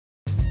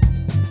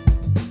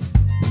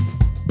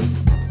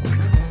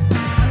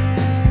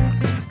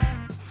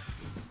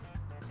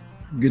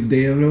Good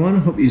day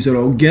everyone, hope yous are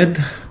all good.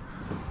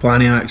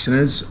 Plan of action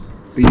is,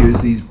 we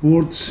use these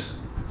boards,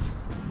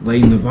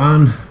 line the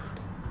van,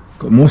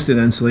 got most of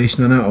the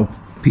insulation in it, I'll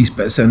piece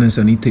bits in as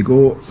I need to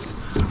go.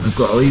 I've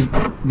got to leave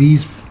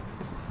these,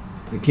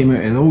 they came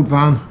out of the old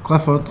van,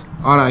 Clifford,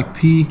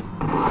 RIP,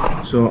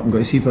 so I'm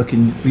going to see if I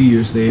can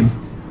reuse them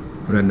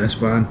for in this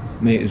van,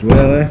 might as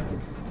well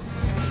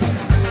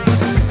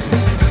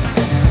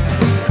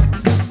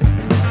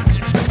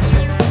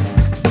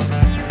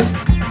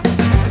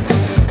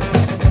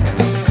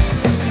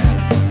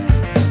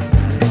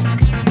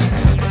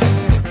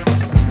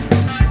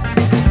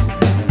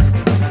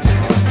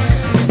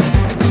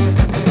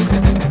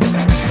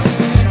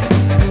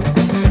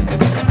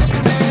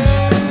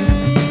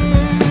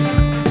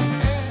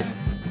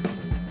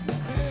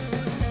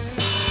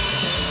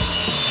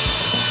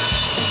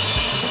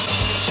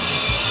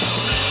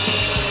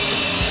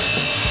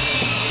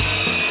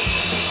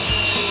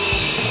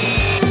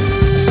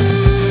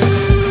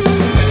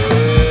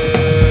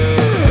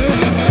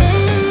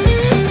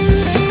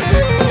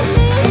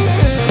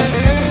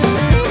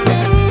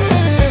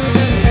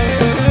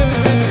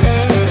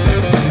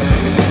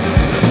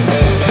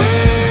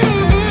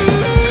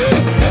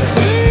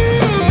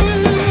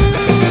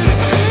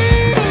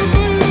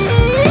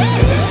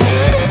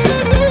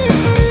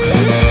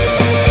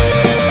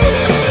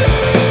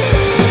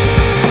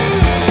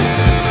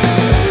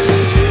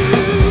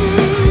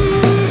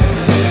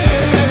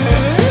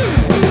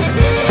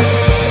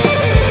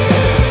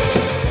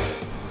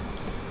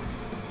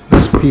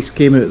piece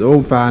came out of the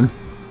old van,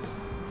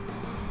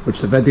 which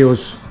the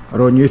videos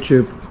are on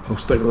YouTube. I'll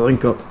stick the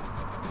link up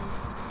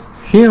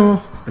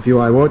here if you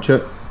want to watch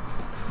it.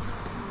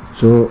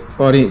 So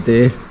all I need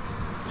to do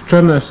is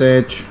trim this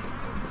edge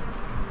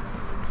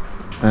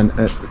and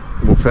it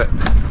will fit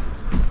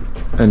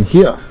in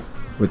here,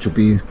 which will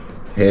be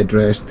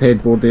headrest,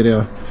 headboard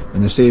area,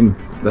 and the same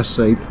this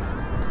side.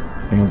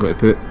 I think I'm going to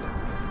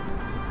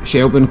put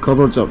shelving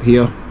cupboards up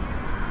here,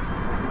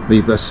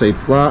 leave this side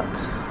flat.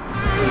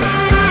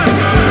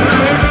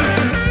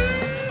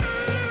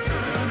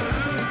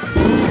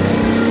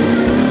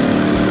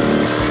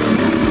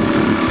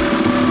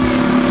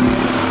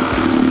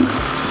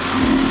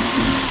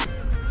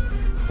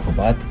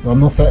 Bad. I'm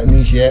not fitting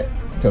these yet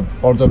to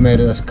order me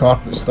this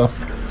carpet stuff.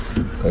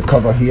 Got a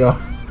cover here,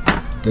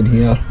 down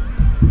here,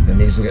 and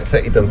these will get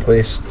fitted in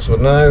place. So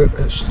now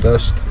it's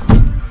just,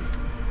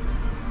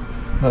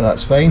 well,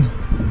 that's fine.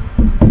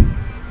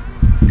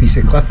 Piece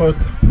of Clifford,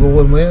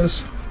 rolling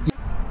layers.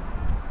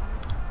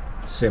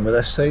 Same with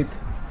this side.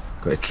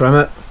 Got to trim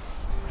it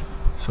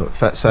so it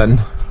fits in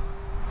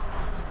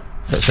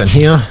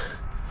here.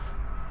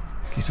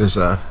 In case there's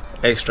an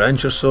extra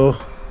inch or so.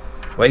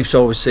 Wife's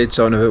always said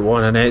something about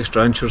wanting an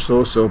extra inch or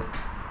so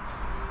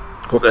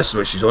hope this is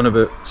what she's on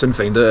about. Soon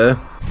find out, eh?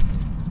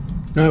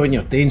 Now when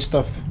you're doing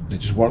stuff, it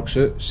just works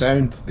out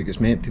sound like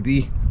it's meant to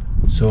be.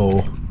 So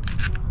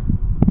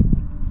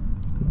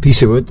the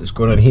piece of wood that's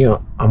going in here,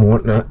 I'm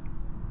wanting it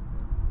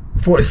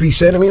 43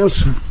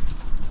 centimetres,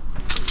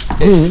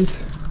 and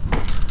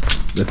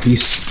the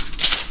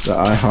piece that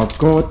I have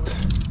got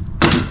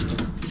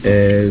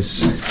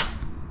is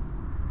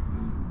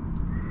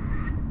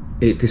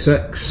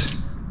 86.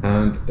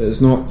 And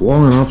it's not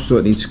long enough, so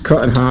it needs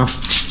cut in half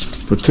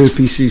for two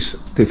pieces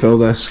to fill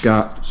this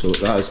gap. So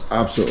that is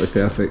absolutely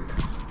perfect.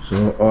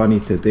 So all I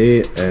need to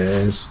do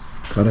is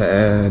cut it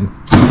in.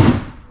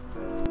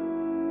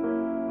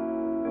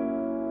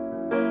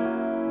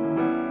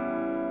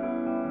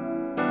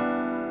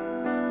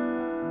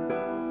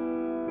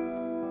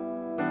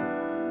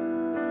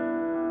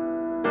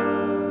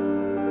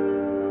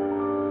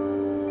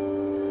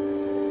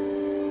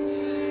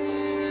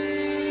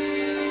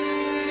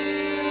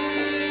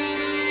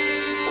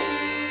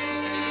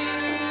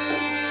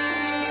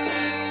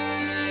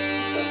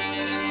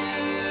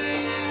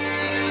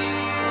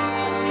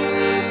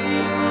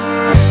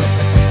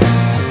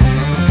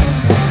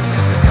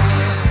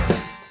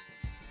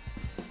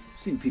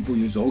 Seen people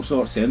use all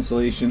sorts of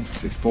insulation,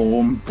 the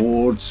foam,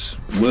 boards,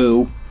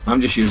 wool. I'm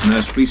just using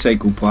this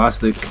recycled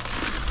plastic.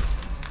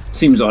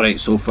 Seems alright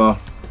so far.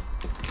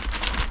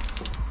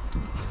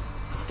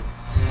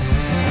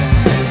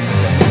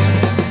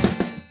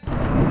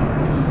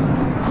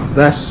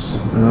 This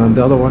and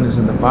the other one is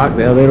in the back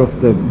there. They're off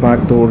the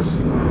back doors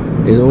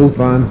of the old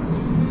van.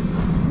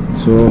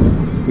 So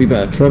a wee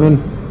bit of trimming,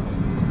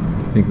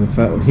 make them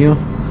fit on here.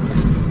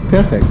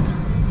 Perfect.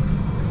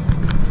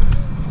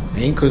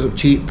 Ain't because I'm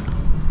cheap,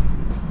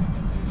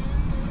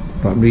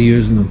 but I'm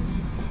reusing them.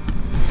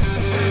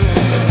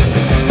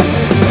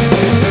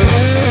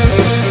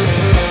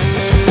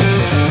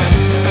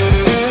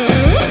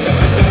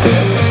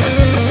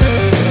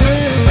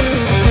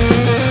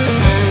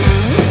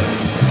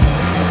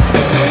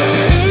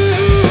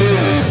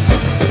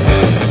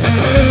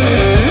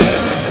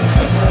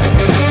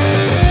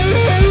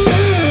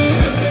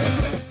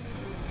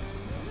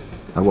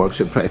 That works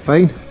out pretty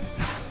fine.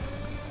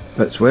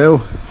 Fits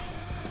well.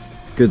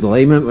 Good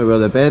alignment with where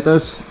the bed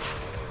is.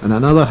 And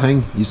another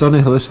thing, you're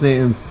only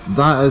hallucinating,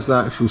 that is the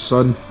actual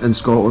sun in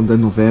Scotland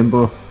in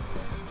November.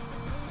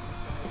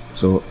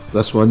 So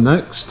this one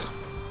next.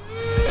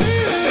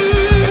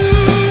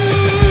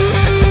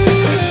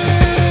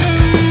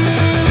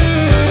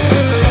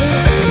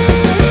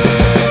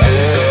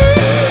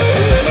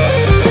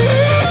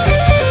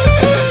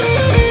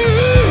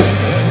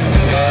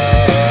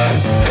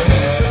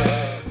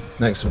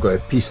 Next we've got to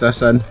piece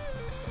this in,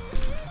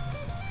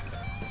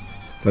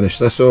 finish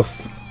this off.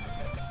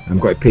 I'm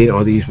going to paint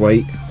all these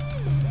white.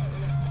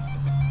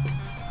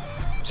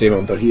 Same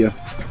under here.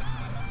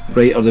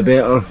 Brighter the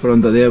better for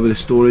under there with the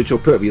storage. I'll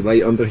put a wee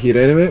light under here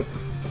anyway.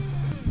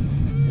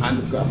 And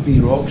I've got a free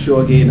rock show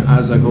again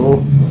as I go.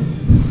 I'm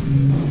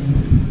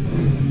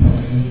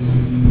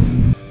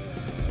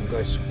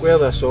going to square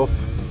this off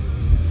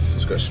so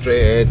it's got a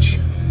straight edge.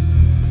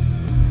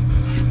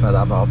 Fit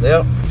that bar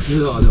there.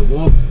 These are the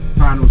wall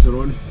panels are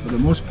on for the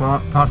most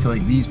part, apart from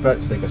like these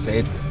bits, like I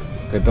said.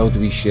 I build a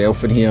wee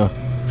shelf in here